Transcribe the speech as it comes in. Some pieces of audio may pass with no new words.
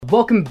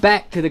Welcome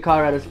back to the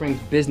Colorado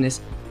Springs Business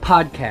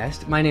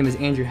Podcast. My name is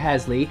Andrew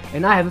Hasley,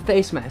 and I have a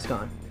face mask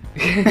on.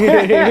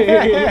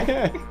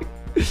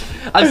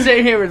 I'm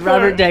sitting here with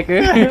Robert Decker,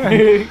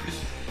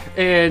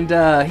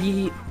 and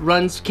he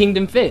runs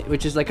Kingdom Fit,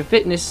 which is like a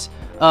fitness.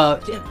 Go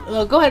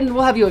ahead and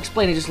we'll have you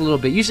explain it just a little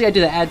bit. Usually I do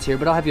the ads here,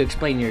 but I'll have you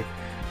explain your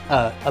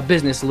a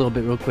business a little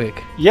bit real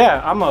quick. Yeah,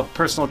 I'm a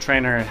personal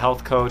trainer and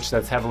health coach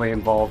that's heavily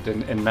involved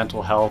in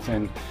mental health,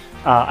 and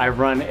I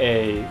run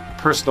a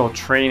personal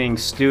training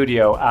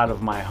studio out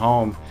of my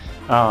home.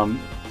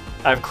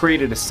 I've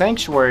created a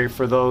sanctuary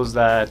for those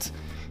that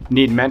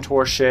need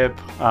mentorship,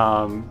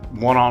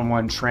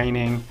 one-on-one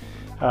training.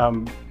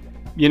 I'm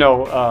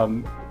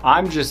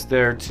just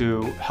there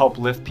to help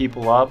lift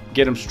people up,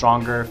 get them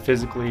stronger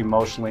physically,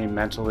 emotionally,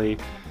 mentally,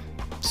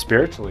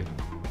 spiritually.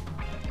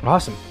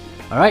 Awesome.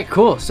 All right,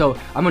 cool. So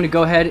I'm going to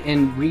go ahead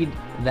and read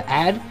the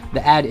ad.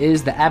 The ad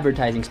is the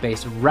advertising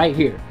space right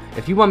here.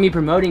 If you want me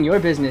promoting your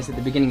business at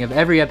the beginning of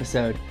every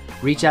episode,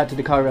 reach out to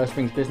the Colorado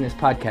Springs Business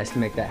Podcast to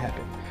make that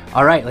happen.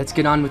 All right, let's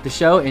get on with the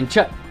show. And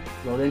Chuck,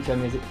 roll the intro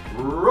music.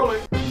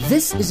 Rolling.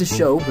 This is a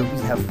show where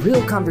we have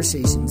real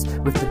conversations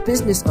with the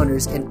business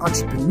owners and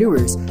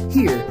entrepreneurs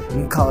here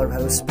in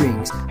Colorado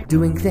Springs,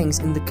 doing things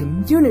in the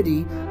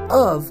community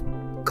of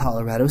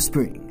Colorado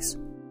Springs.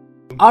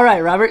 All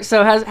right, Robert.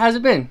 So how's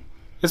it been?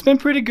 It's been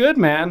pretty good,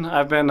 man.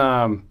 I've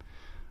been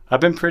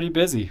pretty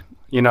busy,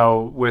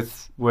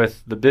 with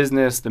the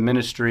business, the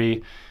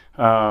ministry,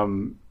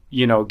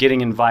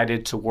 getting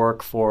invited to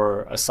work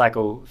for a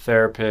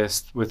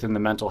psychotherapist within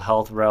the mental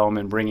health realm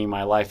and bringing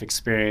my life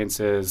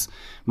experiences,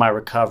 my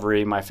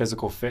recovery, my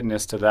physical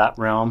fitness to that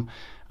realm.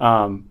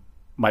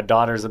 My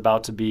daughter's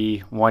about to be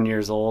 1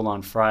 year old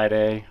on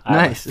Friday. Nice.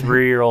 I have a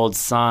 3-year-old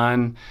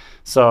son.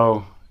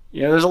 So,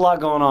 there's a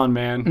lot going on,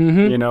 man.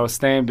 Mm-hmm.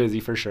 Staying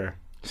busy for sure.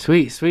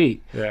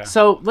 Sweet. Yeah.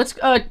 So let's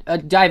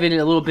dive in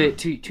a little bit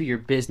to your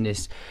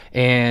business.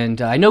 And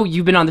I know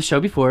you've been on the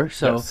show before,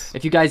 so yes.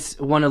 If you guys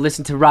want to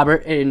listen to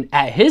Robert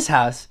at his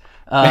house,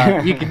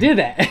 you can do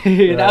that.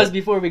 Right. That was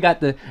before we got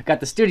the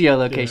studio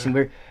location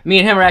where me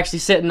and him were actually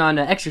sitting on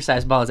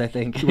exercise balls, I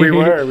think. We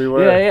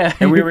were. Yeah.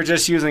 And we were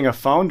just using a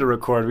phone to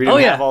record. We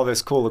didn't have all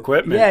this cool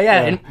equipment.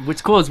 Yeah. And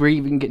what's cool is we're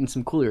even getting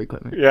some cooler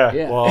equipment.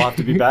 Yeah. Well, I'll have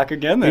to be back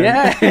again then.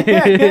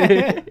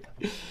 Yeah.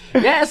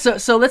 Yeah,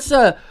 so let's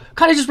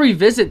kind of just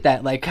revisit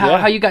that, like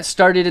how you got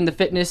started in the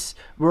fitness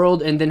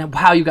world and then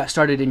how you got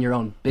started in your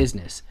own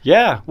business.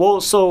 Yeah, well,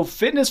 so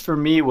fitness for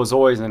me was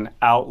always an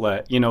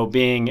outlet,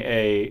 being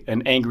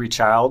an angry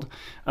child,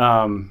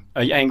 an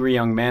angry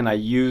young man. I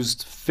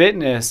used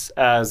fitness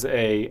as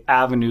a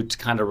avenue to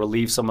kind of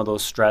relieve some of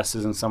those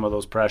stresses and some of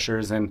those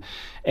pressures, and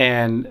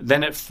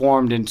then it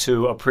formed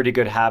into a pretty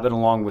good habit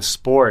along with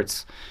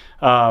sports.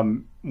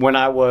 When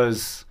I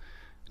was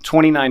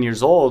 29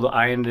 years old,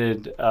 I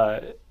ended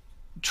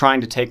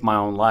trying to take my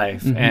own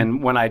life. Mm-hmm.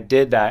 And when I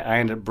did that, I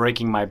ended up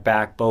breaking my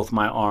back, both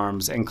my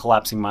arms, and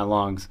collapsing my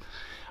lungs.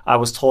 I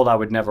was told I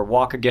would never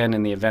walk again.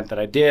 In the event that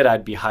I did,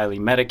 I'd be highly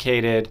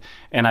medicated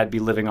and I'd be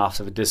living off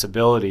of a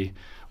disability.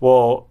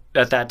 Well,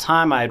 at that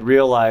time, I had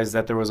realized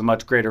that there was a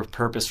much greater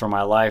purpose for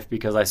my life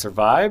because I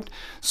survived.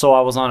 So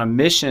I was on a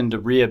mission to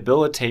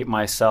rehabilitate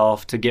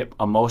myself to get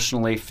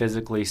emotionally,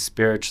 physically,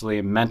 spiritually,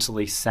 and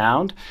mentally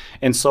sound.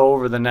 And so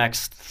over the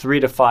next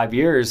 3 to 5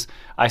 years,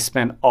 I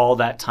spent all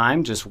that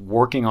time just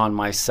working on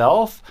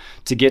myself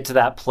to get to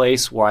that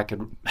place where I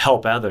could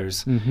help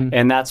others. Mm-hmm.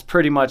 And that's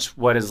pretty much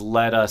what has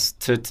led us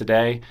to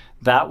today.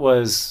 That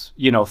was,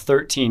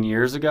 13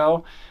 years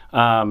ago.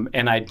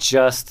 And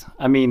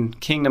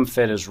Kingdom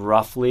Fit is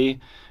roughly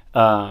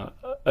a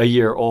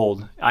year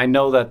old. I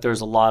know that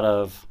there's a lot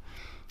of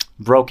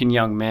broken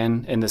young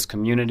men in this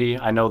community.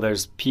 I know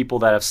there's people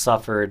that have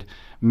suffered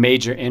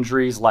major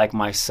injuries like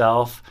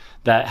myself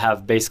that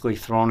have basically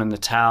thrown in the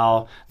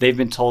towel. They've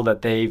been told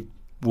that they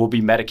will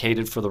be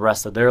medicated for the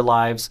rest of their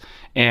lives.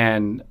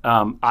 And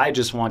I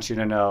just want you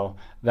to know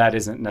that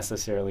isn't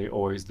necessarily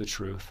always the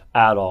truth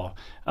at all.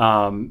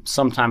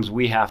 Sometimes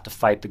we have to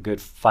fight the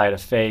good fight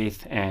of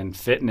faith and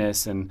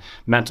fitness and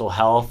mental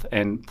health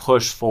and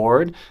push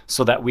forward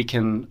so that we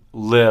can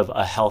live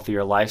a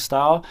healthier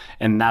lifestyle.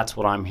 And that's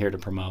what I'm here to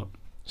promote.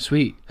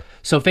 Sweet.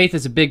 So faith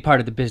is a big part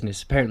of the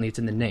business. Apparently it's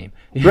in the name.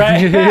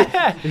 Right.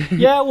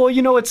 Yeah, well,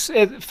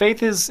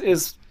 faith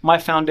is my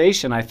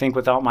foundation. I think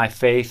without my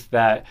faith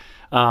that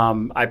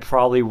I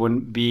probably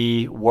wouldn't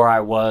be where I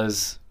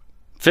was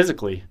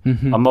physically,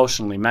 mm-hmm.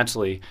 emotionally,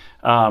 mentally.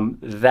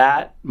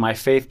 That my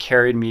faith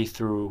carried me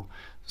through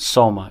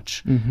so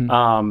much.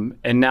 Mm-hmm.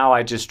 And now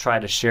I just try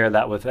to share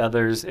that with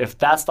others. If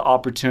that's the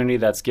opportunity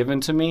that's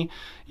given to me,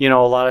 a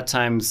lot of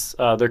times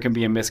there can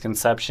be a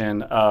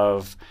misconception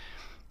of,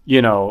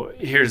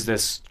 here's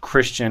this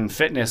Christian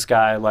fitness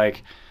guy,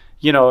 like,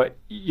 you're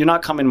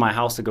not coming to my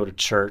house to go to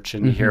church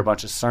and mm-hmm. hear a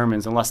bunch of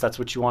sermons unless that's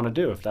what you want to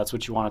do. If that's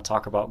what you want to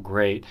talk about,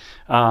 great.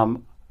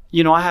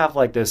 I have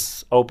like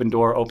this open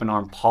door, open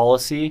arm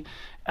policy.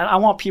 And I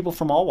want people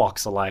from all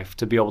walks of life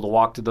to be able to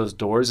walk through those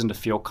doors and to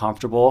feel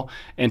comfortable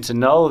and to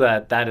know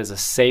that that is a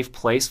safe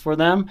place for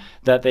them,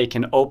 that they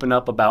can open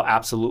up about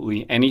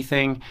absolutely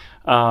anything.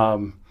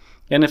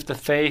 And if the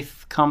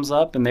faith comes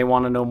up and they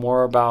want to know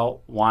more about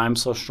why I'm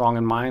so strong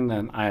in mine,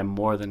 then I am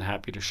more than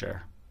happy to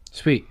share.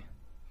 Sweet.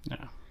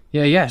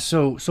 Yeah. Yeah.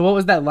 So what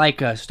was that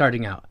like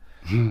starting out?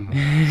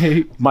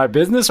 My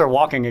business or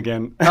walking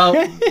again?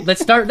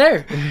 Let's start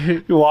there.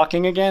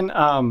 Walking again,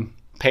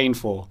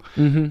 painful.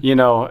 You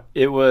know,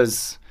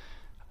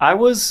 I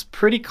was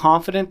pretty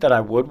confident that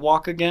I would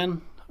walk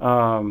again.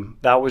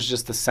 That was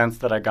just the sense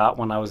that I got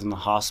when I was in the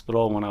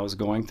hospital, when I was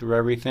going through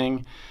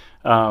everything.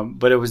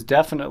 But it was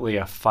definitely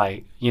a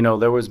fight. You know,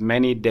 there was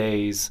many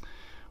days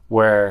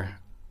where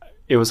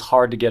it was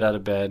hard to get out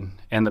of bed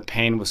and the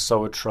pain was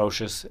so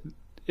atrocious.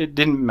 It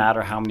didn't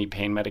matter how many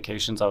pain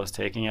medications I was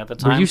taking at the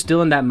time. Were you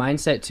still in that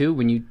mindset too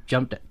when you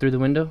jumped through the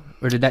window,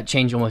 or did that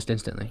change almost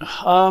instantly?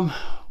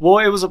 Well,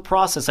 it was a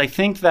process. I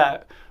think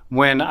that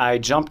when I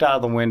jumped out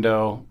of the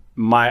window,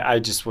 I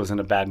just was in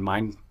a bad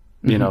mind.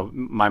 You know,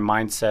 my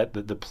mindset,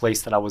 the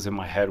place that I was in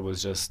my head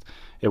was just,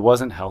 it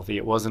wasn't healthy.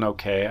 It wasn't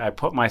okay. I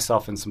put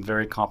myself in some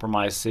very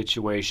compromised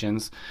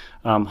situations,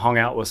 hung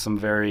out with some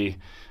very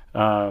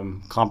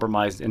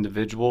compromised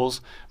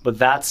individuals, but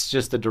that's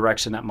just the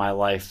direction that my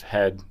life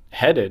had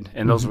headed,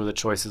 and those were the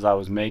choices I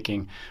was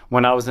making.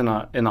 When I was in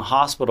a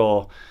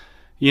hospital,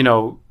 you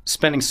know,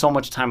 spending so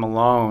much time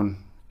alone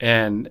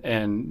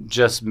and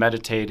just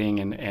meditating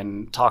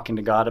and talking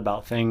to God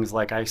about things,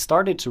 like I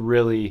started to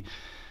really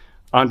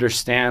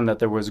understand that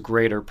there was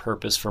greater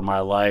purpose for my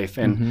life.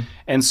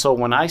 And so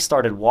when I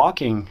started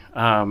walking,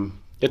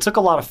 it took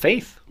a lot of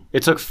faith.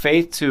 It took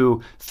faith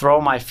to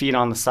throw my feet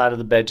on the side of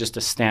the bed just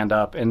to stand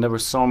up. And there were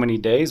so many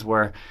days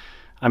where,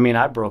 I mean,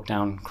 I broke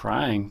down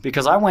crying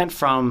because I went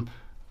from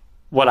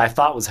what I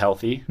thought was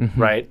healthy,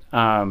 right?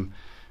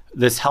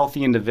 This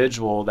healthy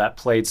individual that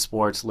played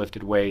sports,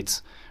 lifted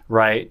weights,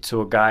 right, to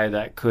a guy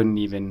that couldn't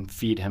even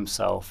feed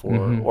himself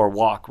or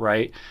walk,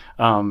 right?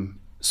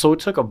 So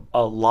it took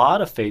a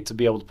lot of faith to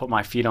be able to put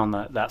my feet on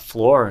that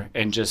floor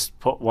and just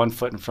put one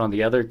foot in front of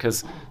the other,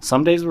 because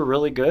some days were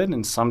really good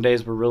and some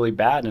days were really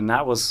bad. And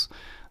that was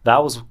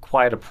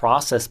quite a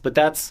process.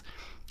 But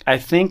I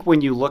think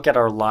when you look at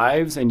our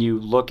lives and you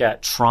look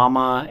at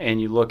trauma and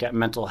you look at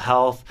mental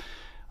health,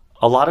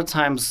 a lot of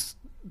times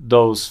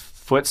those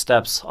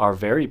footsteps are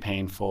very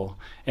painful.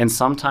 And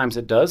sometimes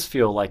it does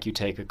feel like you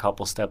take a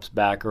couple steps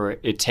back, or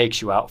it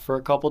takes you out for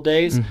a couple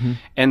days.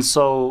 And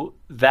so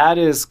that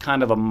is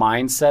kind of a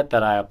mindset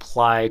that I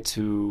apply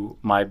to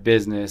my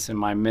business and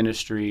my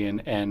ministry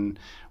and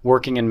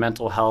working in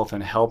mental health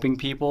and helping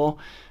people,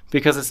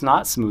 because it's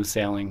not smooth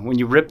sailing. When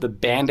you rip the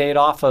Band-Aid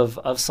off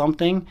of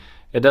something,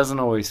 it doesn't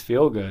always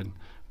feel good.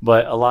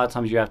 But a lot of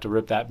times you have to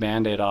rip that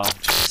Band-Aid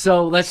off.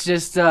 So let's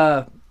just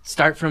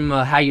start from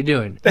how you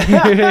doing? I'm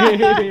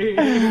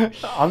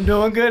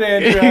doing good,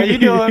 Andrew. How you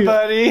doing,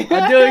 buddy?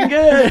 I'm doing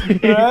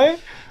good. Right?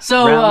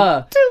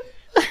 So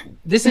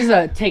this is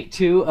a take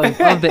 2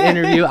 of the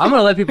interview. I'm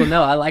gonna let people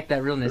know I like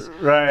that realness.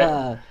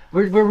 Right.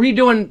 We're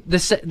redoing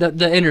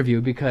the interview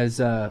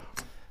because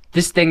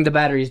this thing, the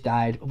batteries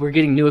died. We're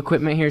getting new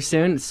equipment here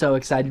soon. So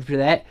excited for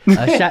that.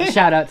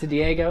 Shout out to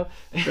Diego.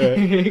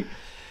 Right.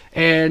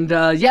 And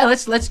yeah,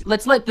 let's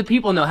let the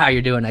people know how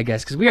you're doing, I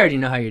guess, because we already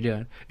know how you're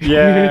doing.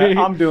 Yeah,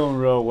 I'm doing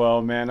real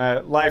well, man.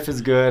 Life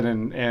is good,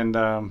 and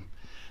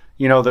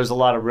you know, there's a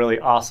lot of really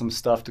awesome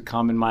stuff to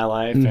come in my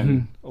life,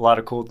 and a lot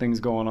of cool things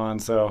going on.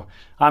 So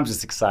I'm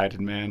just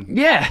excited, man.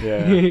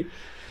 Yeah.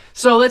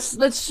 So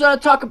let's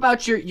talk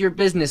about your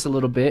business a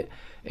little bit,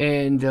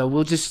 and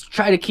we'll just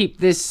try to keep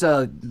this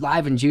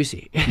live and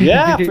juicy.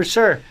 Yeah, for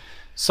sure.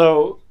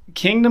 So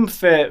Kingdom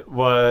Fit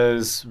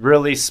was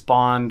really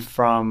spawned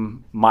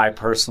from my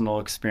personal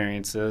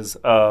experiences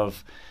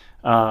of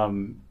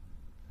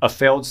a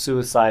failed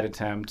suicide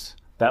attempt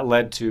that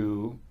led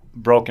to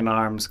broken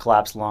arms,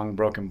 collapsed lung,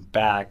 broken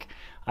back.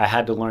 I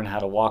had to learn how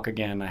to walk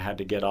again. I had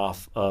to get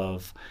off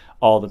of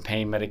all the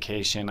pain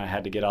medication. I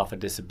had to get off of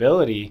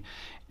disability.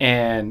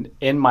 And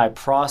in my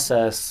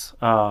process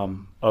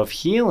of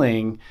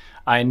healing,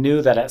 I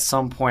knew that at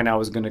some point I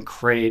was going to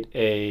create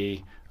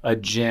a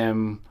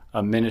gym,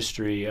 a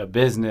ministry, a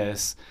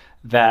business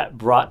that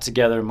brought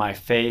together my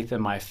faith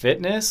and my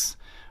fitness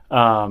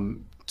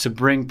to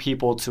bring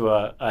people to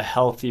a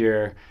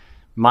healthier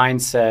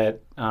mindset,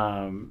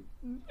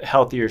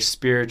 healthier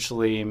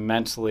spiritually,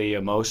 mentally,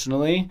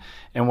 emotionally.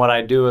 And what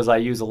I do is I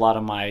use a lot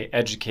of my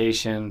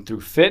education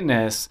through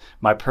fitness,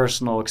 my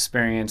personal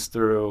experience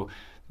through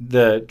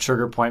the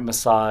trigger point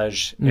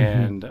massage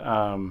and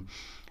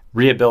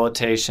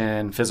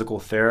rehabilitation, physical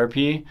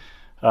therapy.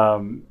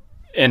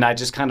 And I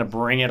just kind of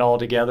bring it all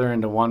together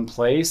into one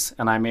place,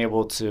 and I'm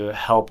able to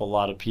help a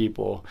lot of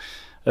people,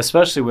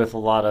 especially with a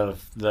lot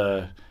of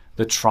the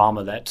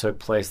trauma that took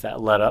place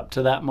that led up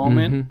to that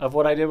moment of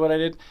what I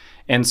did.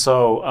 And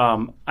so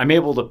I'm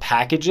able to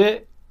package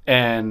it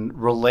and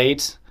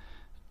relate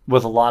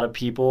with a lot of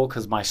people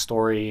because my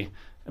story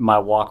and my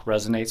walk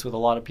resonates with a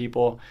lot of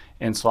people.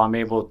 And so I'm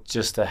able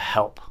just to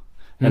help.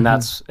 And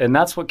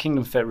that's what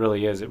Kingdom Fit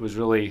really is. It was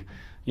really,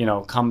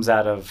 comes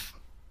out of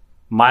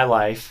my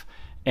life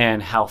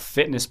and how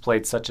fitness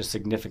played such a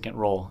significant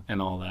role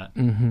in all that.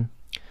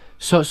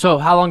 So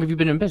how long have you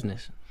been in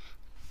business?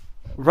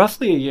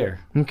 Roughly a year.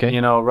 Okay.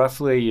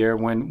 Roughly a year.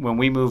 When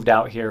we moved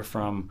out here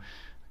from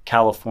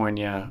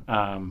California,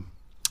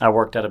 I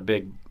worked at a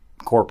big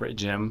corporate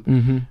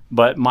gym,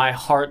 but my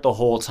heart the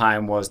whole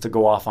time was to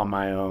go off on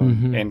my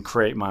own and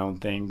create my own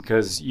thing,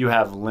 because you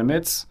have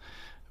limits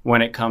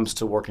when it comes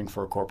to working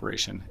for a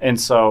corporation. And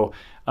so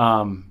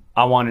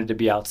I wanted to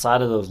be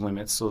outside of those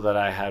limits so that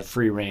I had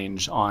free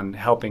range on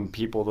helping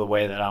people the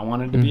way that I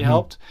wanted to be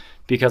helped,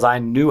 because I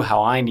knew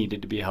how I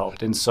needed to be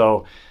helped. And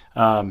so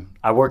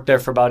I worked there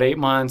for about 8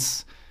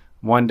 months.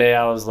 One day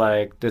I was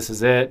like, this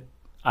is it.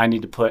 I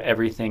need to put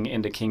everything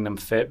into Kingdom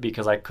Fit,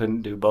 because I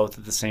couldn't do both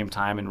at the same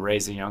time and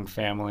raise a young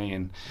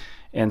family.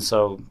 And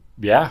so,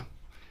 yeah.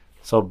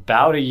 So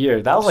about a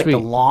year. That was like the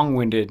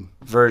long-winded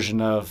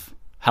version of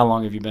how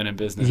long have you been in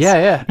business?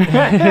 Yeah.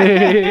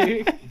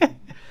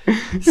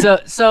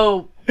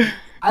 So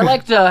I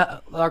liked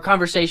our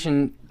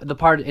conversation, the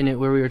part in it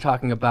where we were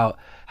talking about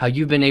how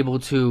you've been able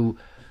to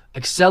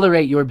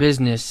accelerate your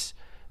business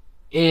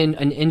in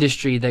an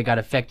industry that got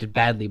affected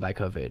badly by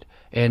COVID.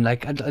 And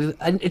like,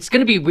 it's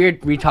going to be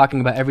weird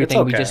re-talking about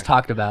everything we just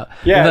talked about.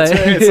 Yeah, but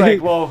it's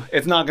like, well,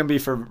 it's not going to be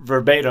for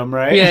verbatim,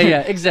 right?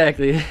 Yeah,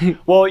 exactly.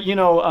 Well,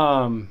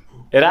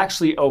 it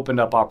actually opened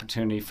up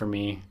opportunity for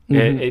me.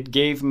 It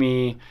gave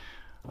me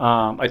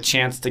a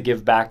chance to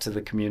give back to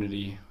the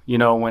community.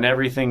 When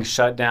everything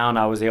shut down,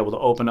 I was able to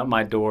open up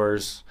my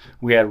doors.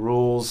 We had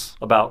rules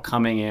about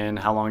coming in,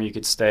 how long you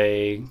could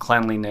stay,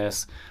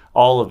 cleanliness,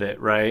 all of it,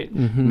 right?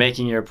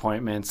 Making your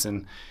appointments.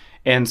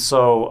 And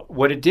so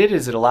what it did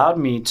is it allowed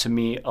me to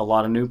meet a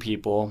lot of new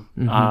people.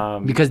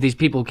 Because these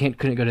people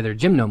couldn't go to their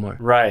gym no more.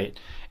 Right.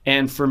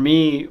 And for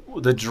me,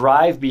 the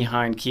drive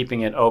behind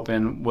keeping it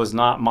open was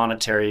not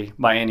monetary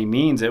by any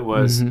means. It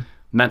was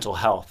mental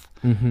health.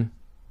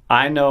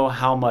 I know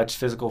how much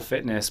physical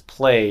fitness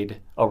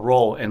played a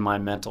role in my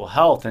mental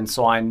health. And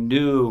so I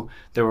knew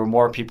there were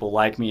more people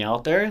like me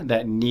out there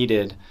that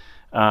needed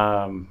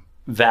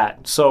that.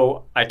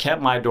 So I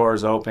kept my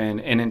doors open.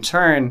 And in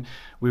turn,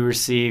 we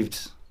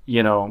received,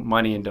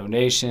 money and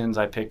donations.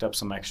 I picked up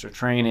some extra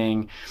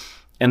training.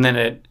 And then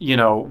it,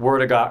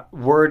 word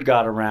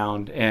got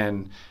around,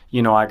 and,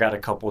 I got a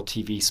couple of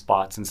TV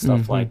spots and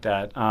stuff like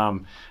that.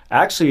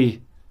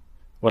 Actually,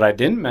 what I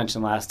didn't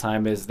mention last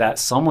time is that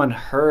someone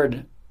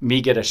heard me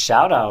get a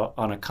shout out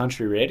on a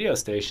country radio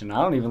station.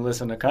 I don't even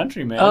listen to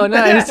country, man. Oh,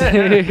 nice.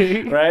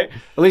 Right?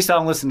 At least I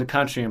don't listen to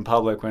country in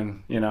public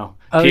when,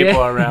 people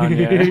are around.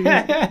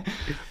 Yeah.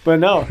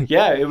 But no,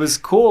 yeah, it was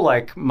cool.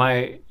 Like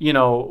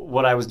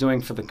what I was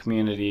doing for the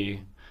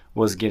community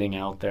was getting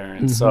out there.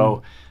 And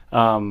so,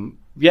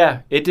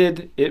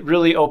 it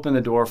really opened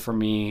the door for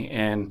me.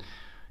 And,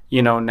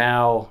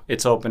 now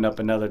it's opened up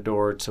another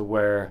door to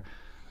where,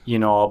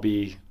 I'll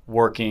be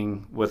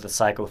working with a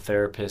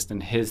psychotherapist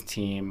and his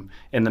team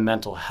in the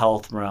mental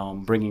health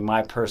realm, bringing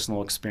my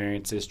personal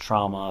experiences,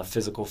 trauma,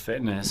 physical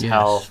fitness,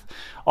 health,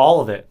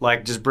 all of it,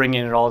 like just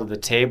bringing it all to the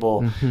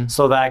table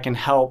so that I can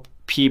help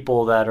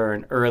people that are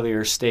in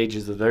earlier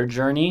stages of their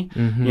journey,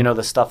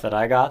 the stuff that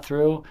I got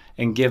through,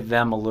 and give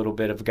them a little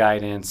bit of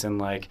guidance and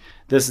like,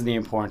 this is the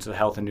importance of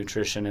health and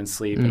nutrition and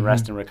sleep and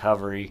rest and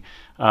recovery.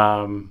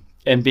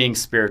 And being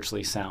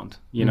spiritually sound,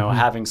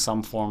 having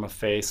some form of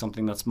faith,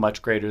 something that's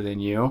much greater than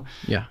you.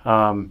 Yeah.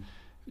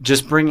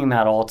 Just bringing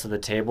that all to the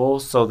table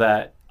so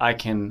that I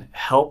can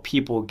help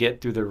people get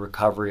through the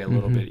recovery a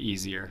little bit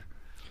easier.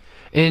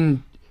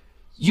 And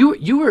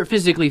you were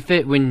physically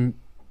fit when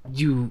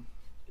you,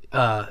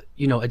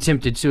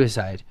 attempted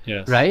suicide.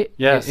 Yes. Right?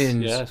 Yes.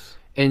 Yes.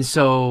 And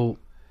so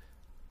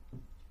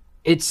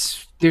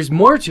there's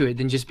more to it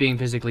than just being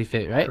physically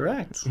fit, right?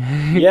 Correct.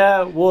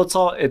 Yeah, well,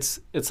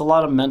 it's a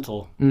lot of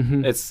mental.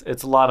 It's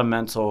a lot of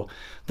mental.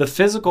 The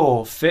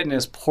physical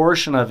fitness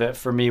portion of it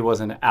for me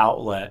was an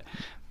outlet.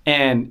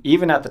 And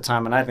even at the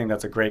time, and I think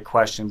that's a great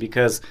question,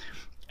 because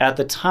at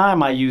the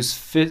time I used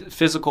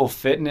physical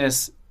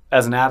fitness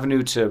as an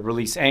avenue to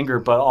release anger,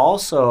 but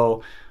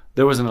also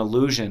there was an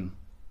illusion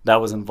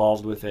that was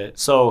involved with it.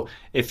 So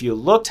if you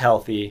looked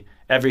healthy,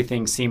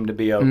 everything seemed to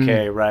be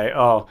okay, right?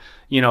 Oh,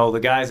 the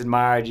guys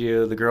admired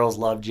you, the girls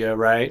loved you,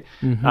 right?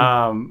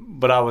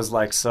 But I was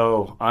like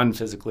so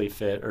unphysically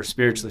fit or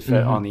spiritually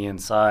fit on the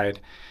inside.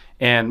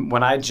 And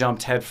when I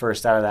jumped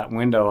headfirst out of that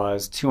window, I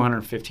was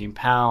 215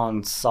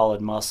 pounds,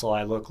 solid muscle.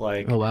 I look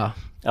like a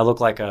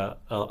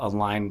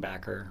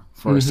linebacker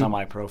for a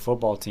semi-pro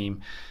football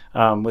team.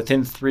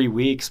 Within 3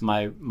 weeks,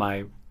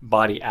 my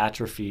body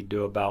atrophied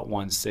to about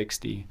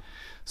 160.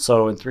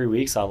 So in 3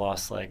 weeks, I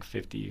lost like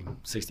 50,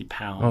 60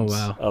 pounds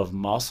of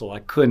muscle. I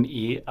couldn't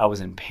eat. I was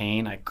in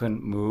pain. I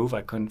couldn't move.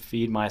 I couldn't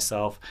feed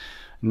myself.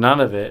 None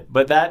of it.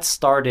 But that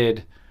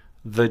started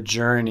the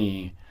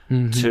journey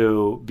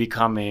to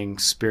becoming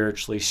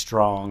spiritually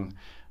strong,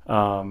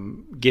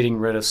 getting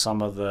rid of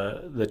some of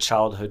the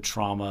childhood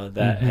trauma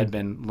that had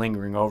been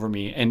lingering over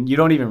me. And you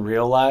don't even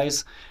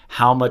realize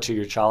how much of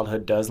your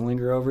childhood does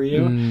linger over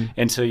you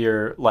until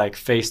you're like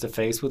face to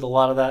face with a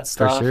lot of that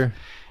stuff. For sure.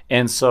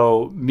 And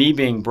so me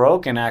being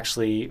broken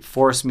actually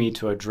forced me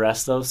to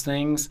address those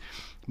things.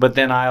 But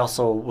then I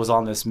also was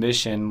on this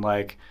mission,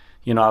 like,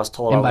 I was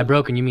told. And by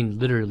broken, you mean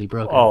literally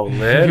broken. Oh,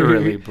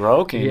 literally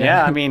broken. Yeah.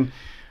 Yeah. I mean,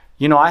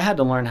 I had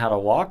to learn how to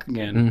walk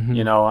again.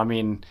 I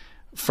mean,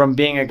 from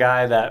being a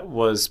guy that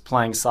was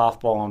playing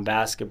softball and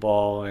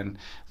basketball and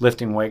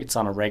lifting weights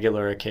on a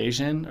regular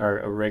occasion or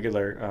a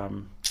regular,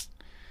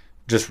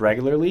 just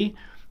regularly,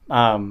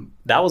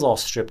 that was all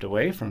stripped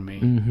away from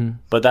me.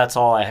 But that's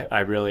all I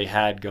really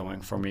had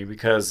going for me,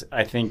 because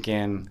I think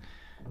in,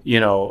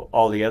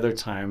 all the other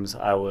times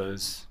I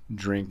was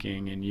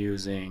drinking and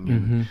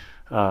using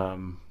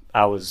and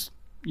I was,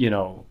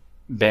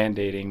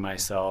 band-aiding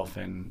myself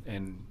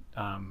and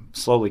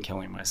slowly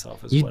killing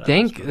myself. Is You what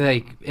think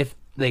I was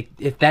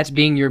if that's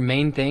being your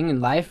main thing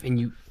in life and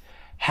you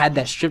had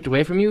that stripped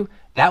away from you,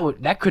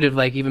 that could have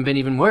even been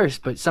even worse,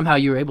 but somehow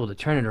you were able to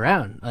turn it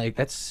around.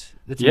 That's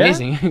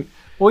amazing.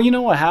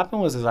 Well, what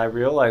happened was I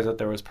realized that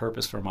there was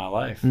purpose for my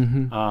life.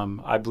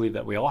 I believe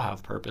that we all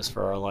have purpose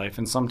for our life,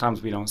 and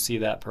sometimes we don't see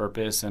that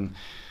purpose. And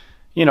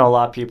a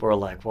lot of people are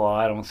like, well,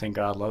 I don't think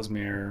God loves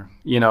me, or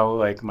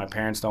like my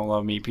parents don't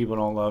love me, people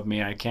don't love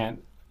me, I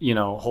can't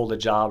hold a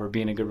job or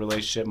be in a good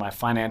relationship, my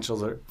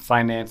finances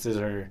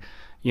are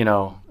in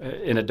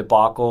a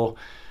debacle.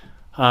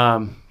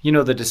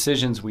 The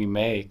decisions we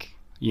make,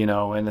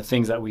 and the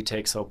things that we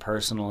take so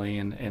personally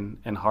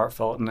and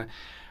heartfelt. And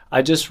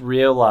I just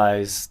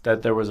realized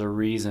that there was a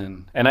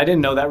reason. And I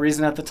didn't know that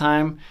reason at the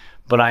time,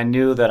 but I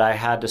knew that I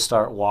had to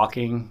start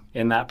walking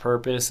in that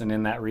purpose and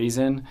in that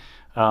reason,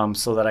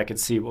 so that I could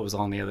see what was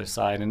on the other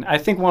side. And I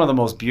think one of the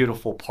most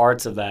beautiful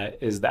parts of that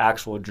is the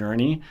actual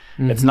journey.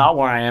 It's not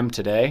where I am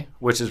today,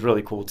 which is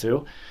really cool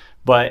too.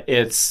 But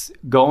it's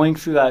going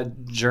through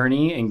that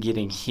journey and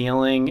getting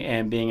healing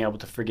and being able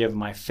to forgive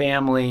my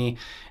family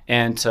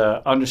and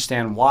to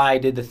understand why I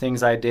did the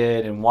things I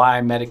did and why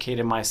I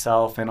medicated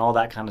myself and all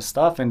that kind of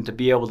stuff, and to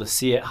be able to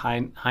see it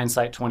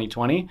hindsight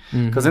 2020,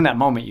 because in that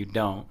moment you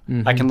don't.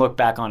 I can look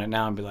back on it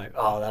now and be like,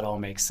 oh, that all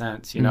makes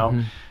sense,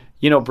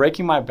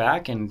 breaking my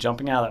back and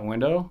jumping out of that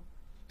window,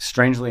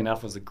 strangely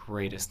enough, was the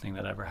greatest thing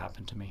that ever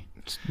happened to me.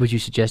 Would you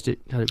suggest it?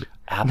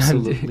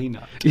 Absolutely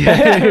not.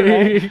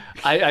 Right?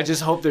 I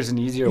just hope there's an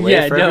easier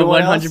way for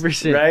everyone 100%.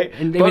 else, right?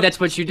 And maybe that's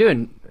what you're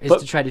doing, is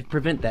to try to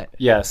prevent that.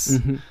 Yes.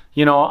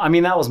 I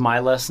mean, that was my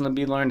lesson to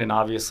be learned, and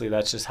obviously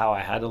that's just how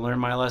I had to learn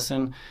my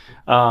lesson.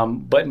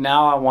 But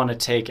now I want to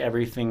take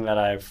everything that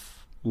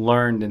I've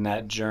learned in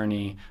that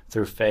journey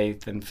through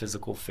faith and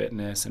physical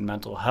fitness and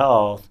mental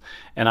health,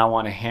 and I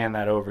want to hand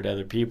that over to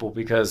other people,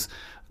 because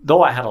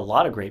though I had a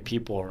lot of great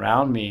people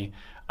around me,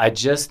 I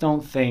just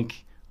don't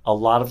think a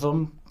lot of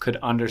them could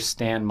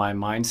understand my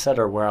mindset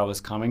or where I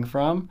was coming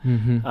from,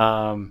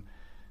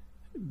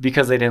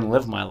 because they didn't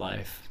live my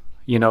life.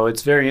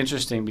 It's very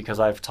interesting, because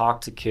I've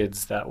talked to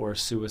kids that were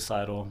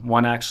suicidal.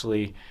 One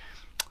actually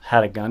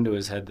had a gun to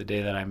his head the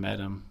day that I met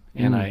him,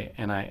 and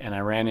I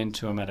ran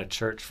into him at a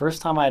church.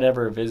 First time I'd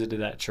ever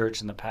visited that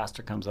church, and the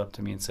pastor comes up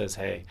to me and says,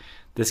 "Hey,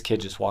 this kid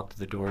just walked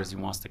through the doors. He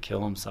wants to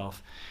kill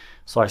himself."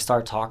 So I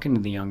start talking to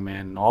the young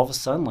man, and all of a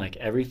sudden, like,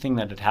 everything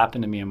that had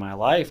happened to me in my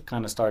life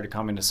kind of started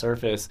coming to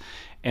surface.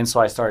 And so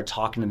I started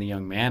talking to the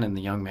young man, and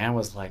the young man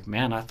was like,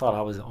 "Man, I thought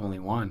I was the only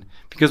one."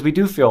 Because we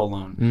do feel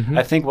alone.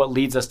 I think what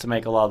leads us to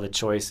make a lot of the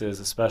choices,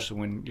 especially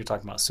when you're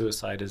talking about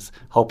suicide, is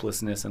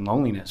hopelessness and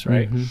loneliness,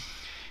 right?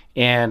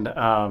 And,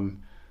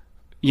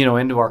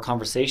 into our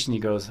conversation, he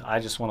goes, "I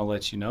just want to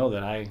let you know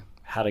that I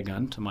had a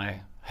gun to my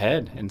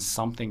head, and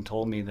something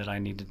told me that I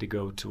needed to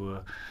go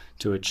to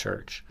a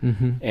church."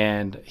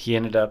 And he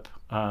ended up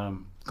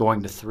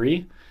going to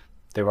 3.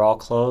 They were all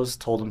closed.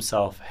 Told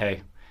himself,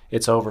 "Hey,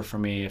 it's over for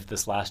me if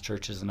this last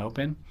church isn't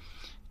open."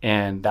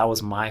 And that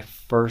was my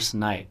first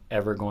night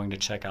ever going to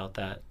check out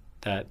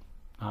that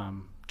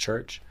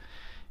church.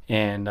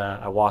 And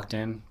I walked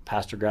in.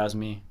 Pastor grabs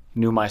me,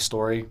 knew my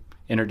story,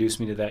 introduced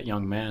me to that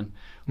young man.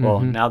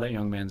 Well, now that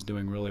young man's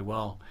doing really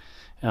well.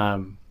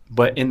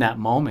 But in that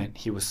moment,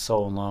 he was so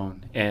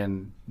alone,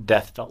 and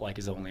death felt like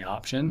his only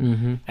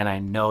option. And I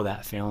know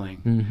that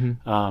feeling.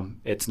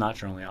 It's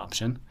not your only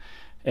option.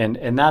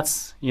 And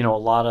that's, a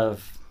lot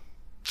of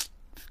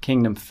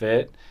Kingdom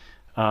Fit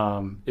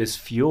is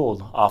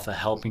fueled off of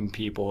helping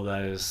people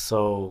that is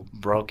so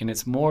broken.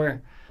 It's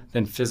more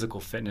than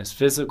physical fitness.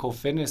 Physical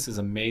fitness is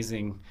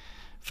amazing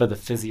for the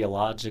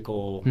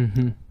physiological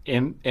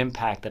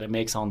impact that it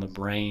makes on the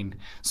brain,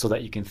 so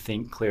that you can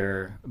think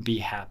clearer, be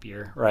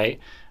happier, right?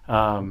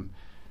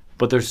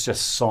 But there's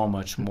just so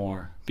much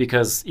more,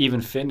 because even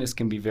fitness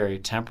can be very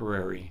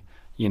temporary.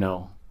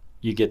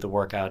 You get the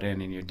workout in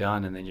and you're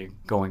done, and then you're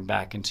going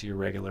back into your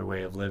regular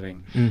way of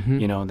living,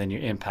 and then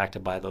you're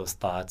impacted by those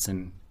thoughts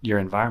and your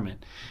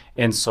environment.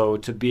 And so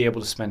to be able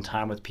to spend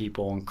time with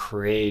people and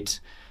create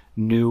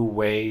new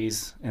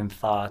ways and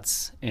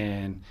thoughts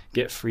and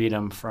get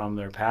freedom from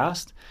their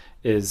past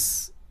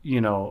is,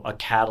 a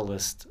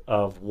catalyst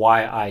of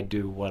why I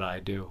do what I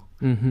do.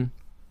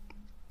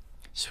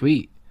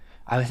 Sweet.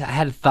 I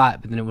had a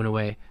thought, but then it went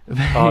away.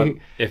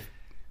 If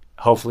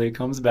hopefully it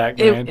comes back,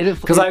 man,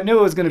 because I knew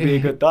it was going to be a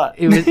good thought.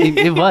 It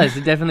was.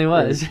 It definitely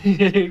was.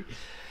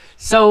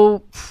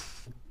 So,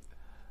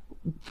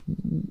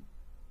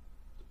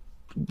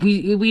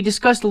 we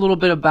discussed a little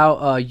bit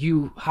about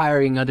you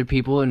hiring other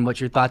people and what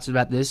your thoughts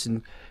about this,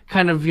 and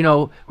kind of, you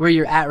know, where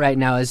you're at right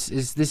now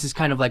is this is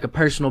kind of like a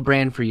personal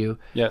brand for you.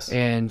 Yes.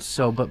 And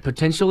so, but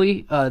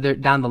potentially there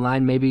down the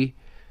line, maybe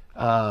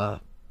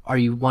are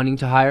you wanting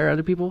to hire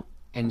other people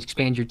and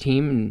expand your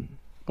team? And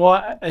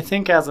Well, I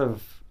think as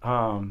of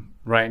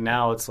right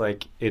now, it's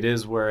like it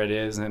is where it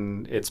is,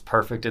 and it's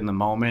perfect in the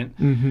moment.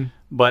 mm-hmm.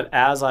 But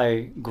as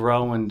I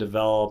grow and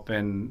develop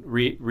and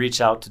reach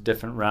out to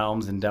different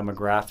realms and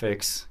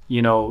demographics,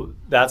 you know,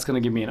 that's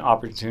going to give me an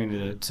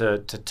opportunity to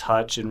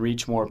touch and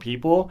reach more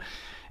people.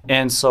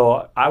 And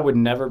so I would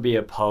never be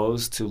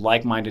opposed to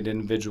like-minded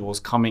individuals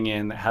coming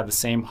in that have the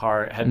same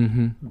heart, had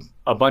Mm-hmm.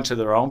 a bunch of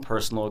their own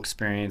personal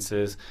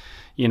experiences,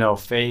 you know,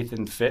 faith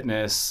and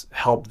fitness,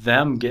 help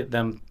them get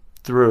them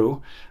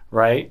through,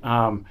 right?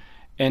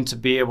 And to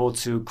be able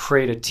to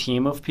create a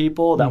team of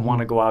people that want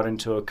to go out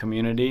into a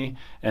community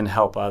and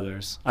help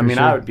others. I mean,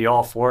 sure. I would be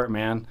all for it,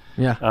 man.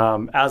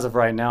 Yeah. As of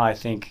right now, I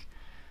think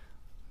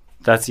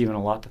that's even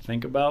a lot to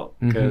think about,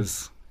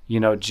 because, you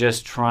know,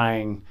 just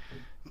trying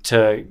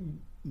to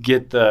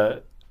get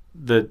the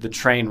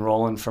train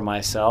rolling for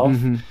myself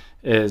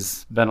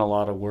has been a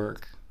lot of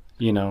work,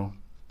 you know,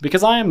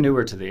 because I am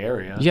newer to the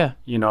area. Yeah.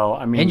 You know,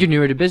 I mean. And you're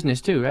newer to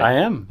business too, right? I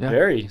am, Yeah.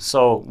 very.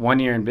 So 1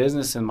 year in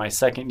business and my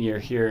second year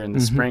here in the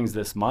Springs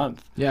this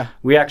month. Yeah.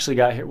 We actually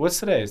got here. What's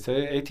today? Is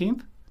today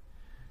 18th?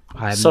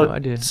 I have So, no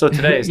idea. so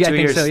today is Yeah, I 2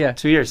 think years. so, yeah.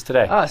 2 years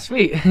today. Oh,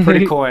 sweet.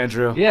 Pretty cool,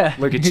 Andrew. Yeah.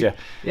 Look at you.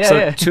 Yeah, so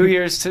yeah. 2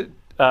 years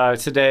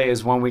today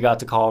is when we got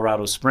to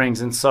Colorado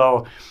Springs. And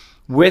so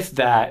with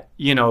that,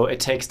 you know, it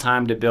takes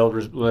time to build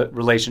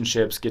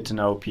relationships, get to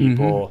know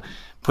people,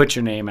 put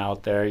your name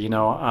out there, you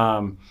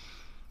know.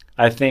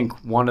 I think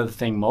one of the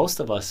things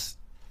most of us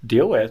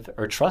deal with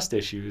are trust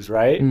issues,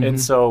 right? And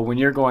so when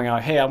you're going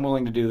out, hey, I'm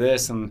willing to do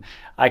this and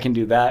I can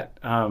do that,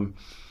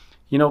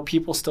 you know,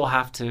 people still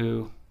have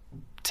to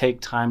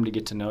take time to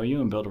get to know you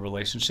and build a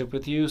relationship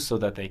with you so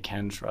that they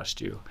can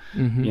trust you,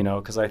 you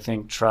know, because I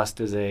think trust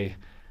is a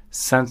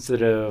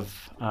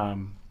sensitive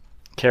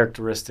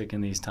characteristic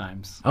in these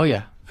times. Oh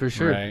yeah, for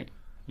sure. Right.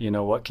 You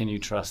know, what can you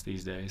trust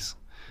these days?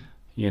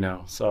 You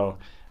know, so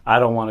I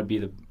don't want to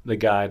be the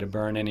guy to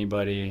burn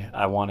anybody.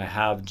 I want to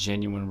have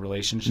genuine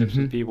relationships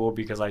with people,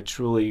 because I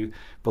truly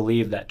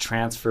believe that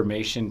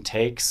transformation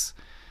takes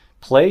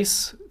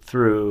place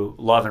through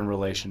love and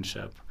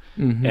relationship.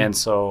 And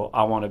so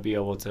I want to be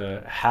able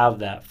to have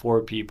that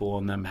for people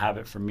and them have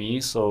it for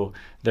me, so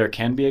there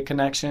can be a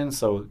connection,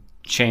 so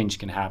change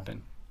can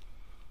happen.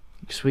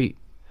 Sweet.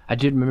 I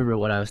did remember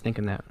what I was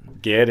thinking that.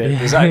 Get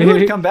it? I knew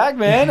it'd come back,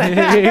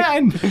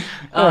 man.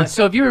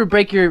 So if you were to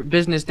break your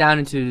business down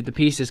into the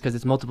pieces, because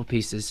it's multiple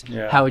pieces,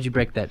 how would you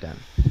break that down?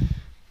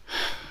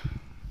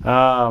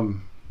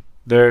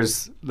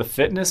 There's the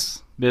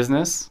fitness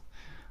business,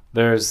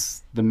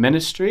 there's the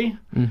ministry,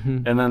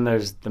 and then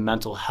there's the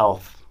mental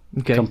health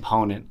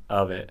component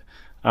of it.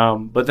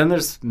 But then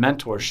there's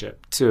mentorship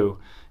too.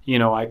 You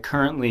know, I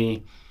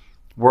currently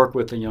work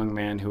with a young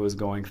man who was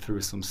going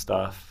through some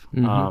stuff,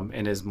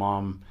 and his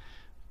mom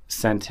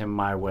sent him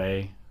my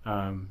way.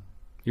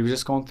 He was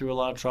just going through a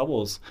lot of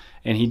troubles,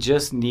 and he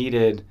just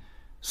needed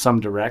some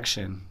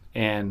direction.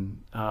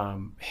 And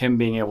him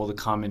being able to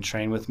come and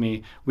train with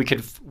me, we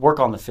could work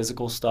on the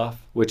physical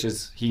stuff, which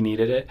is he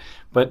needed it,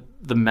 but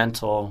the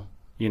mental,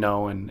 you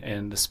know,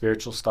 and the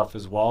spiritual stuff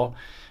as well.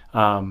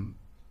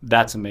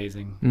 That's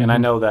amazing. And I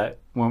know that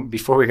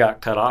before we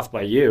got cut off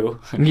by you,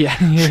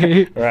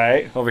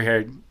 right over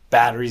here,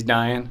 batteries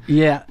dying.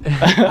 Yeah.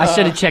 I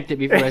should have checked it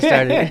before I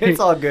started. It's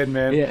all good,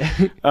 man.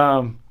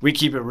 Yeah. We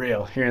keep it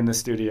real here in the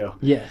studio.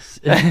 Yes.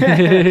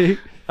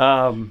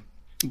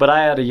 But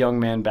I had a young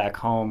man back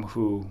home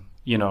who,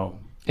 you know.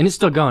 And it's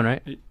still going,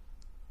 right?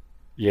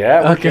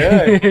 Yeah, we're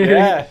good.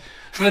 Yeah.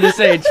 I'm going to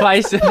say it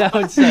twice and that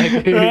would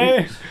suck.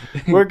 Right?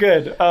 We're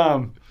good.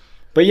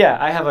 But yeah,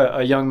 I have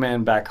a young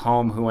man back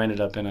home who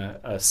ended up in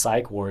a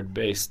psych ward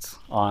based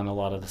on a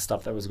lot of the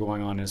stuff that was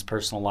going on in his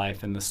personal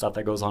life and the stuff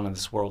that goes on in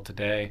this world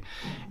today.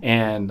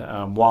 And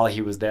while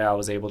he was there, I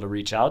was able to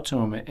reach out to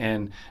him.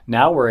 And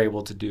now we're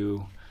able to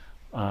do,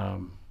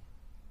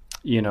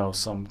 you know,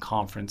 some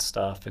conference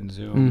stuff and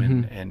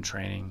Zoom and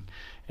training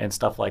and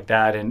stuff like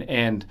that.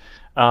 And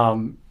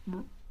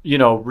you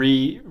know,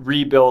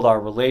 rebuild our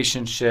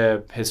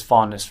relationship, his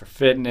fondness for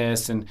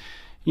fitness, and,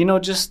 you know,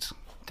 just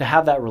to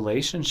have that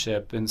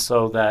relationship. And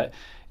so that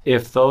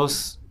if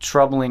those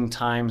troubling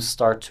times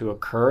start to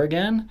occur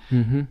again,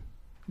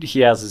 he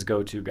has his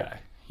go-to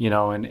guy, you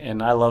know,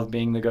 and I love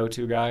being the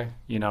go-to guy,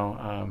 you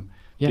know,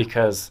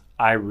 because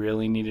I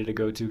really needed a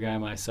go-to guy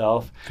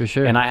myself. For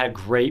sure. And I had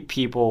great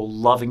people,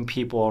 loving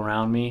people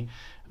around me.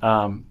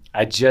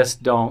 I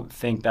just don't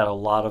think that a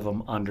lot of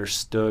them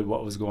understood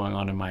what was going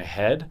on in my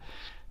head.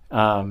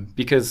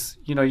 Because,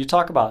 you know, you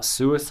talk about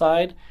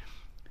suicide,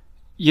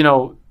 you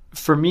know,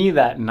 for me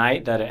that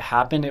night that it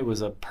happened, it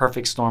was a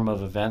perfect storm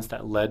of events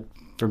that led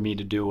for me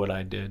to do what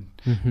I did.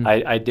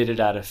 I did it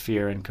out of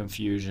fear and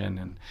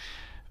confusion.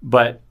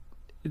 But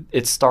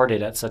it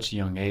started at such a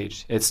young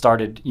age. It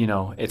started, you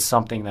know, it's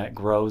something that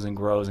grows and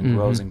grows and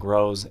grows and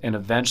grows. And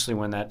eventually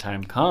when that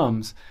time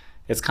comes,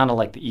 it's kind of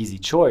like the easy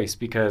choice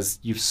because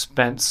you've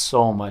spent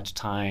so much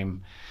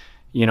time,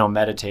 you know,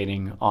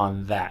 meditating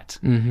on that.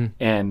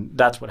 And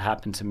that's what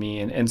happened to me.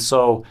 And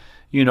so,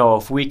 you know,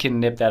 if we can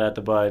nip that at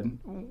the bud,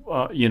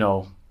 you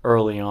know,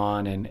 early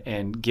on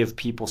and give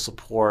people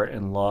support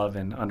and love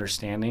and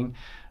understanding,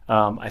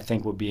 I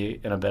think we'll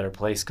be in a better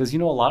place. Because, you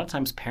know, a lot of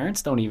times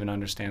parents don't even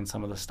understand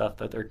some of the stuff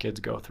that their kids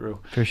go through.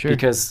 For sure.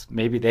 Because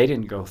maybe they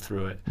didn't go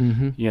through it.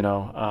 You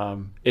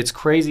know, it's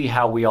crazy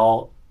how we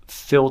all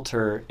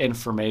filter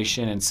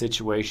information and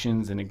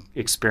situations and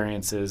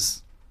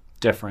experiences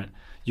different.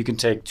 You can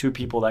take two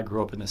people that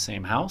grew up in the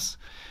same house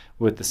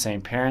with the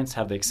same parents,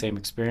 have the same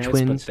experience,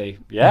 Twins.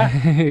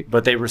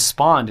 but they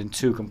respond in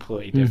two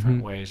completely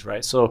different ways,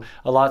 right? So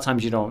a lot of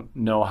times you don't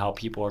know how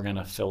people are going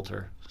to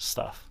filter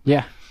stuff.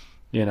 Yeah.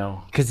 You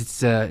know, Because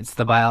it's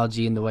the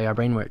biology and the way our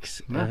brain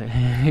works.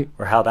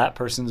 or how that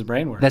person's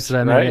brain works. That's what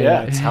I meant, right?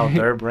 yeah. Yeah, it's how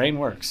their brain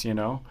works. You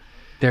know.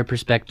 Their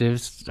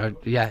perspectives are,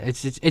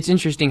 it's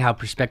interesting how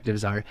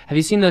perspectives are. Have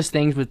you seen those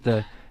things with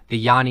the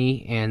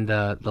Yanni and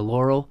the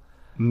Laurel?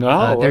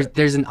 No.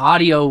 There's an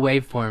audio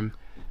waveform.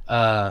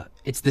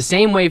 It's the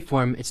same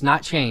waveform. It's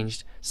not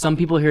changed. Some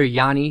people hear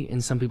Yanni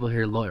and some people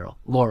hear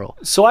Laurel.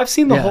 So I've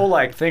seen the Yeah. whole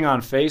like thing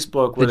on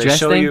Facebook where The they dress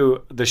show thing?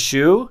 you the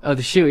shoe. Oh,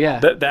 the shoe, yeah.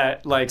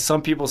 That like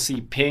some people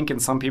see pink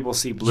and some people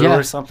see blue Yeah.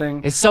 or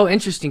something. It's so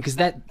interesting because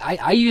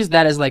I use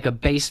that as like a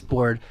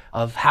baseboard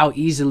of how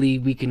easily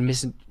we can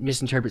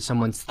misinterpret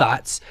someone's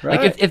thoughts.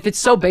 Like Right. if it's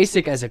so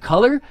basic as a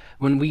color,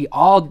 when we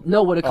all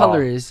know what a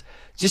color is,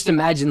 just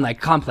imagine like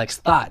complex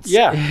thoughts.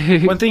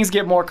 Yeah. When things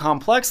get more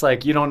complex,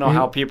 like you don't know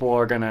how people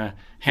are going to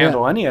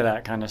handle any of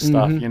that kind of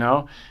stuff, you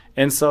know?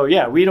 And so,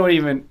 yeah,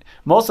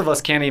 most of us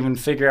can't even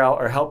figure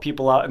out or help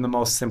people out in the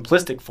most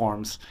simplistic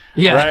forms.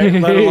 Yeah. Right?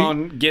 Let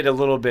alone get a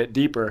little bit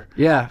deeper.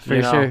 Yeah, for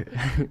you know? sure.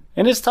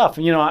 And it's tough.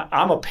 You know,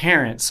 I'm a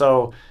parent.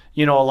 So,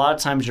 you know, a lot of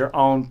times your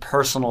own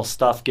personal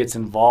stuff gets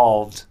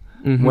involved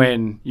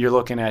when you're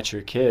looking at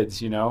your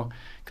kids, you know?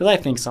 Because I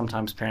think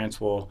sometimes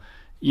parents will,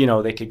 you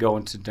know, they could go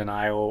into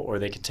denial or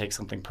they could take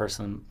something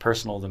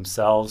personal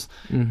themselves.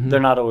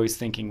 They're not always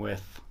thinking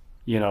with,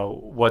 you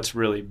know, what's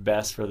really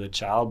best for the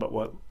child,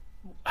 but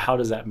how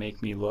does that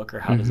make me look or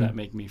how does that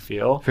make me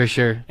feel? For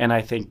sure. And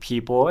I think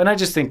and I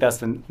just think that's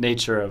the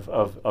nature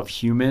of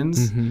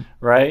humans,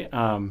 right?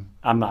 I'm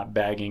not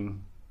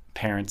bagging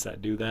parents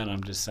that do that.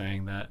 I'm just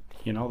saying that,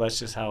 you know, that's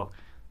just how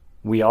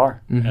we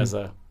are as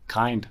a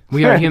kind.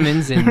 We are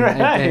humans, and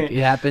Right.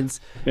 it happens.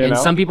 You and know?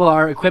 some people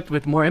are equipped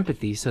with more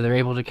empathy, so they're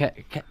able to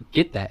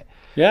get that.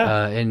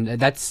 Yeah. And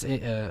that's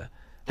a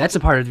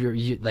part of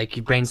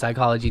your brain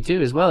psychology too,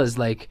 as well as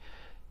like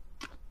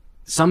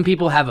some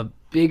people have a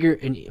bigger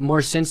and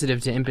more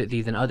sensitive to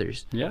empathy than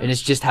others. Yeah. And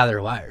it's just how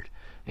they're wired.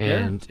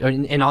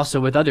 And also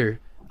with other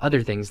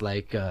things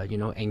like you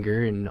know,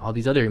 anger and all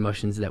these other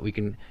emotions that we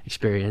can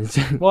experience.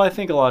 Well, I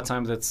think a lot of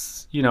times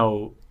it's, you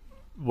know,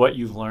 what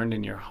you've learned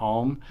in your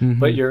home,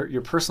 but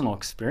your personal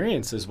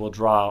experiences will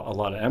draw a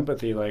lot of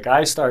empathy. Like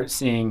I start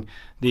seeing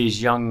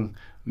these young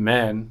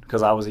men,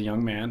 because I was a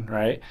young man,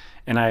 right?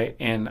 And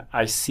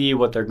I see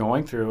what they're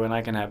going through, and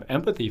I can have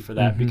empathy for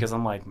that because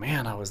I'm like,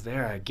 man, I was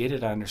there. I get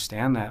it. I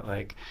understand that.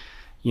 Like,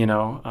 you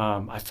know,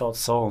 I felt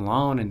so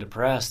alone and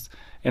depressed.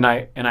 And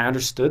I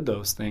understood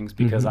those things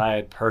because I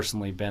had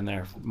personally been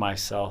there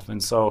myself.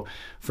 And so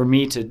for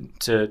me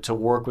to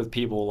work with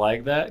people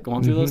like that,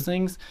 going through those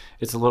things,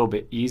 it's a little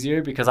bit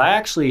easier because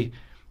I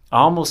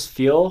almost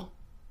feel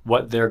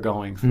what they're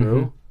going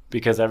through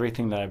because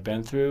everything that I've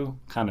been through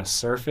kind of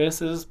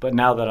surfaces. But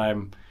now that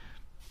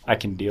I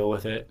can deal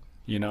with it,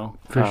 you know.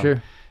 For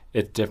sure.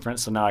 It's different.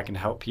 So now I can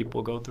help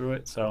people go through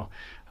it. So,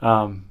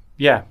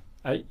 yeah,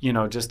 you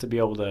know, just to be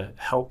able to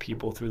help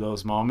people through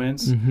those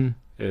moments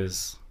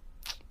is...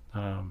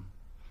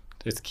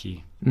 it's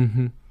key.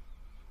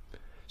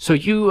 So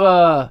you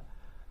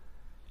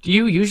do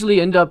you usually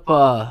end up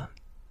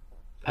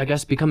I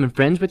guess becoming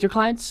friends with your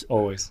clients?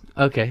 Always.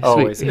 Okay,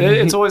 Always. sweet.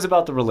 It's always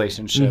about the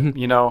relationship.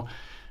 You know,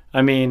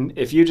 I mean,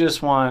 if you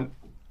just want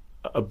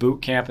a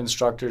boot camp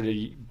instructor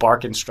to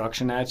bark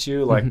instruction at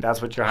you, like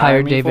that's what you're Hire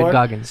hiring me David for.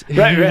 Goggins.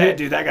 Right,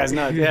 dude, that guy's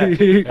nuts. Yeah,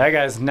 that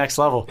guy's next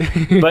level.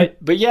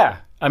 But yeah,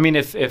 I mean,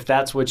 if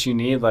that's what you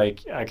need,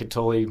 like I could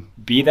totally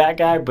be that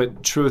guy.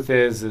 But truth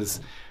is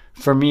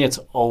for me, it's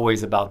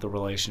always about the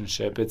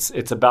relationship.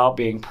 It's about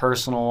being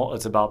personal.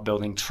 It's about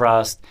building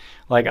trust.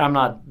 Like I'm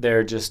not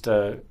there just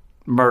to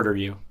murder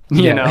you.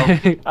 You know,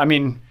 I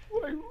mean,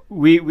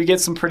 we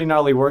get some pretty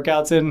gnarly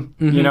workouts in,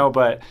 you know,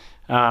 but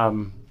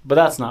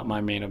that's not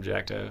my main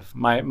objective.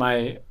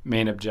 My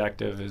main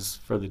objective is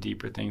for the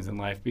deeper things in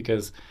life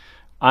because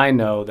I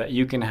know that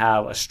you can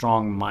have a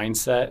strong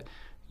mindset.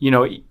 You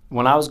know,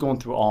 when I was going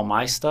through all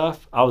my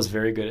stuff, I was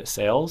very good at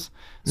sales.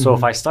 So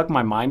if I stuck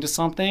my mind to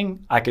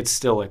something, I could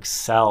still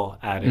excel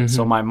at it.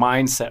 So my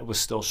mindset was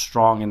still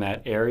strong in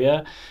that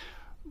area.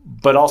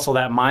 But also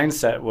that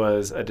mindset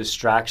was a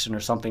distraction or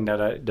something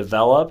that I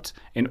developed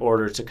in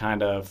order to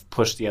kind of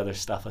push the other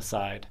stuff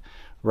aside,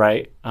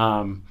 right?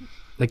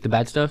 Like the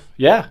bad stuff?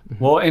 Yeah.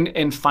 Well,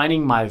 and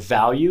finding my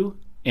value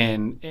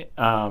in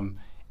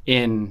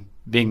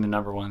being the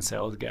number one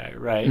sales guy,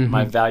 right?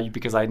 My value,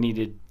 because I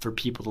needed for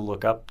people to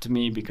look up to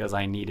me because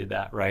I needed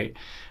that, right?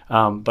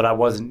 But I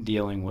wasn't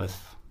dealing with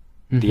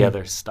the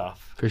other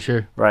stuff. For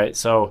sure. Right.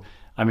 So,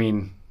 I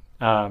mean,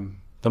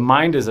 the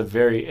mind is a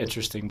very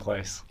interesting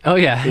place. Oh,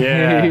 yeah.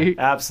 Yeah,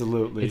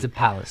 absolutely. It's a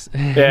palace.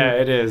 Yeah,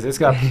 it is. It's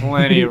got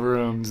plenty of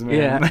rooms,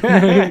 man.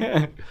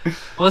 Yeah.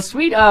 Well,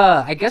 sweet.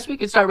 I guess we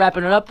could start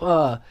wrapping it up.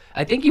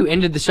 I think you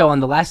ended the show on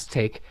the last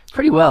take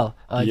pretty well.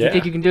 Do you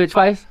think you can do it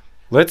twice?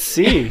 Let's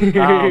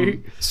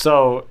see.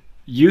 So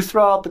you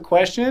throw out the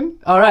question.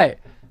 All right.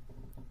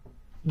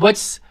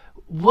 What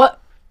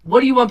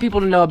do you want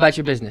people to know about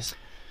your business?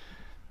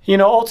 You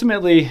know,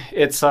 ultimately,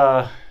 it's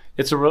a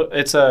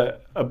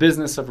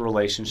business of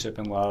relationship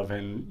and love,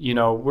 and you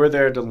know, we're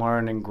there to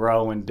learn and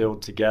grow and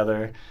build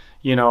together.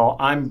 You know,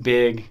 I'm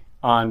big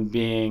on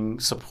being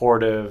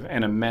supportive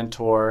and a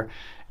mentor,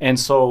 and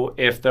so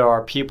if there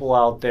are people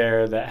out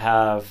there that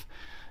have,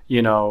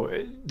 you know,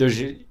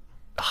 there's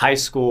high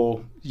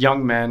school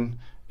young men,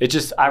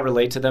 I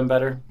relate to them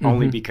better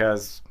only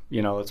because,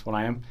 you know, that's what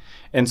I am.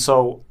 And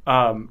so,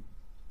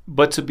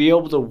 but to be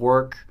able to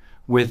work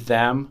with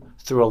them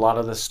through a lot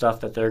of the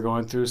stuff that they're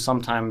going through,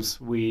 sometimes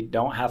we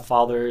don't have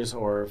fathers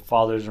or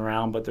fathers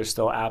around, but they're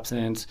still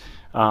absent,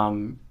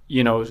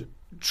 you know,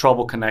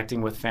 trouble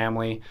connecting with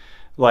family.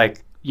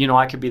 Like, you know,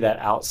 I could be that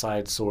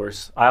outside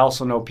source. I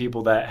also know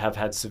people that have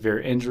had severe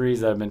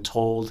injuries that have been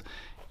told,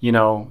 you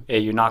know, hey,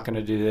 you're not going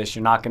to do this,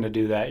 you're not going to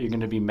do that, you're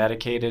going to be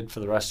medicated for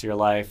the rest of your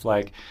life.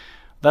 Like,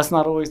 that's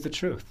not always the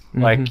truth.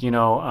 Like, you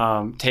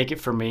know, take it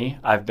from me.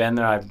 I've been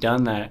there, I've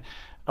done that.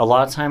 A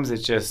lot of times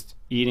it's just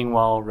eating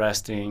well,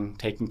 resting,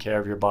 taking care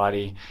of your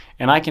body.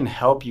 And I can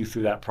help you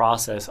through that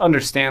process.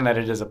 Understand that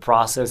it is a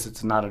process.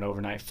 It's not an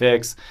overnight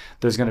fix.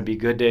 There's going to be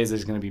good days,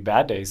 there's going to be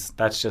bad days.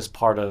 That's just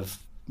part of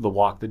the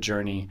walk, the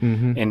journey,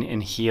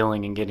 in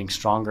healing and getting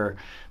stronger.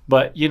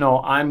 But, you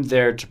know, I'm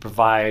there to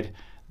provide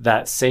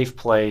that safe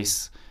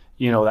place,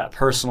 you know, that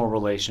personal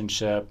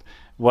relationship,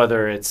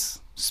 whether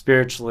it's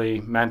spiritually,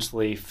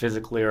 mentally,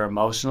 physically, or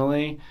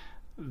emotionally.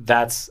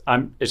 It's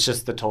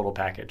just the total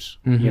package,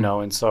 you know.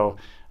 And so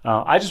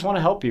I just want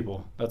to help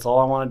people. That's all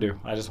I want to do.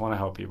 I just want to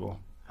help people.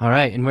 All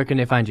right. And where can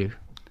they find you?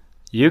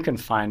 You can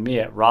find me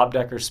at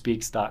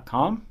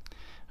robdeckerspeaks.com.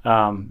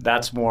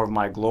 That's more of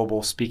my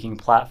global speaking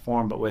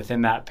platform, but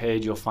within that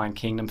page, you'll find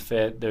Kingdom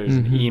Fit. There's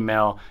an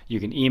email.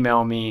 You can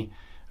email me,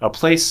 a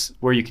place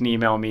where you can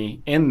email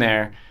me in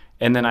there.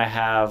 And then I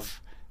have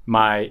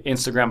my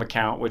Instagram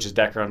account, which is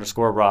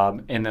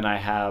Decker_Rob. And then I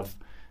have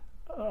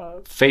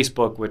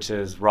Facebook, which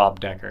is Rob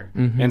Decker.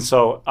 And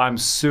so I'm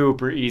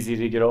super easy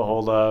to get a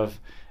hold of.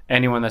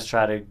 Anyone that's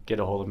tried to get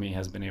a hold of me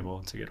has been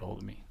able to get a hold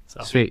of me.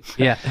 So. Sweet.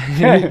 Yeah.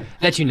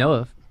 That you know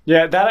of.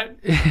 Yeah,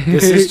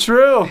 this is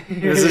true.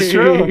 This is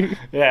true.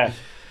 Yeah.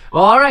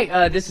 Well, all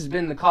right. This has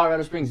been the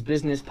Colorado Springs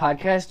Business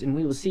Podcast, and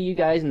we will see you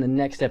guys in the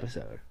next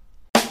episode.